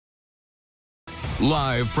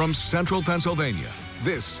Live from Central Pennsylvania,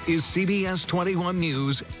 this is CBS 21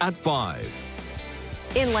 News at 5.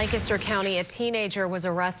 In Lancaster County, a teenager was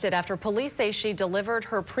arrested after police say she delivered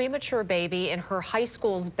her premature baby in her high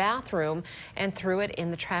school's bathroom and threw it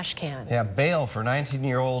in the trash can. Yeah, bail for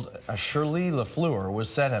 19-year-old Shirley LaFleur was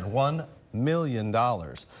set at $1 million.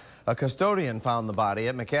 A custodian found the body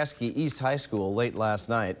at McCaskey East High School late last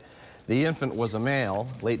night. The infant was a male,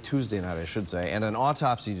 late Tuesday night, I should say, and an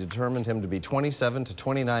autopsy determined him to be 27 to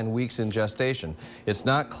 29 weeks in gestation. It's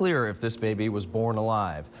not clear if this baby was born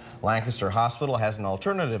alive. Lancaster Hospital has an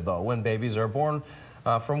alternative, though, when babies are born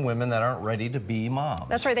from women that aren't ready to be moms.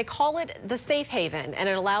 That's right. They call it the Safe Haven, and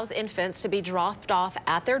it allows infants to be dropped off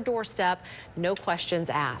at their doorstep, no questions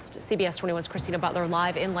asked. CBS 21's Christina Butler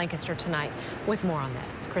live in Lancaster tonight with more on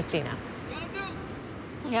this. Christina.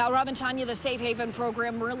 Yeah, Rob and Tanya, the Safe Haven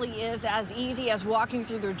program really is as easy as walking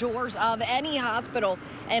through the doors of any hospital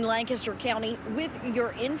in Lancaster County with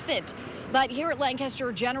your infant. But here at Lancaster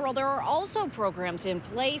General, there are also programs in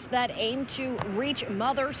place that aim to reach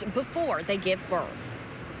mothers before they give birth.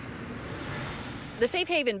 The Safe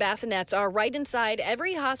Haven bassinets are right inside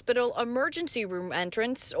every hospital emergency room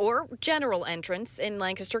entrance or general entrance in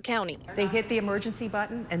Lancaster County. They hit the emergency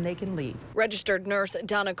button and they can leave. Registered nurse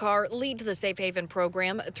Donna Carr leads the Safe Haven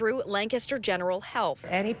program through Lancaster General Health.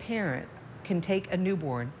 Any parent can take a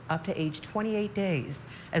newborn up to age 28 days.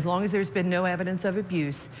 As long as there's been no evidence of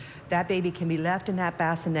abuse, that baby can be left in that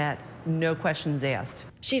bassinet, no questions asked.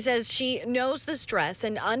 She says she knows the stress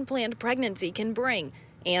an unplanned pregnancy can bring,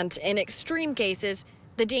 and in extreme cases,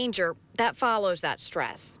 the danger that follows that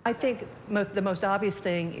stress. I think the most obvious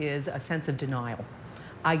thing is a sense of denial.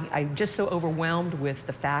 I'm just so overwhelmed with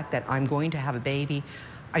the fact that I'm going to have a baby.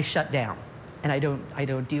 I shut down, and I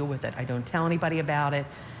don't deal with it. I don't tell anybody about it,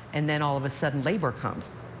 and then all of a sudden labor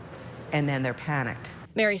comes, and then they're panicked.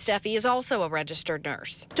 Mary Steffi is also a registered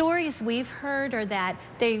nurse. Stories we've heard are that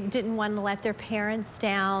they didn't want to let their parents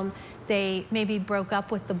down. They maybe broke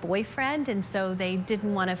up with the boyfriend, and so they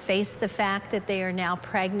didn't want to face the fact that they are now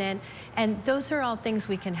pregnant. And those are all things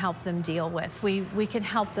we can help them deal with. We can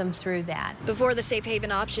help them through that. Before the Safe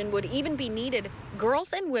Haven option would even be needed,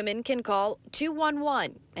 girls and women can call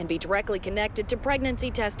 211 and be directly connected to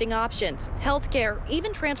pregnancy testing options, health care,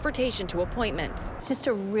 even transportation to appointments. It's just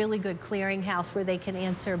a really good clearinghouse where they can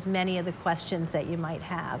answer many of the questions that you might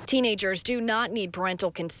have. Teenagers do not need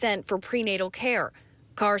parental consent for prenatal care.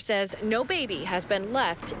 Carr says no baby has been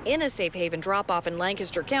left in a Safe Haven drop-off in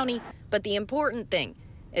Lancaster County, but the important thing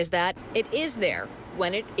is that it is there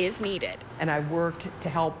when it is needed. And I worked to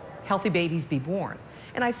help healthy babies be born.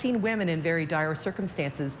 And I've seen women in very dire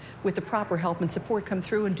circumstances with the proper help and support come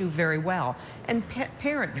through and do very well and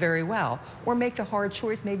parent very well, or make the hard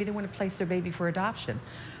choice. Maybe they want to place their baby for adoption.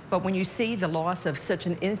 But when you see the loss of such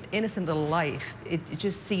an innocent little life, it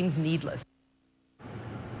just seems needless.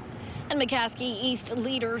 And McCaskey East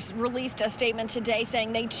leaders released a statement today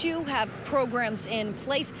saying they too have programs in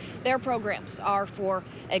place. Their programs are for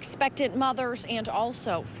expectant mothers and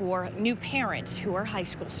also for new parents who are high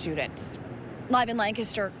school students. Live in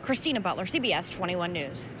Lancaster, Christina Butler, CBS 21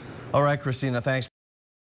 News. All right, Christina, thanks.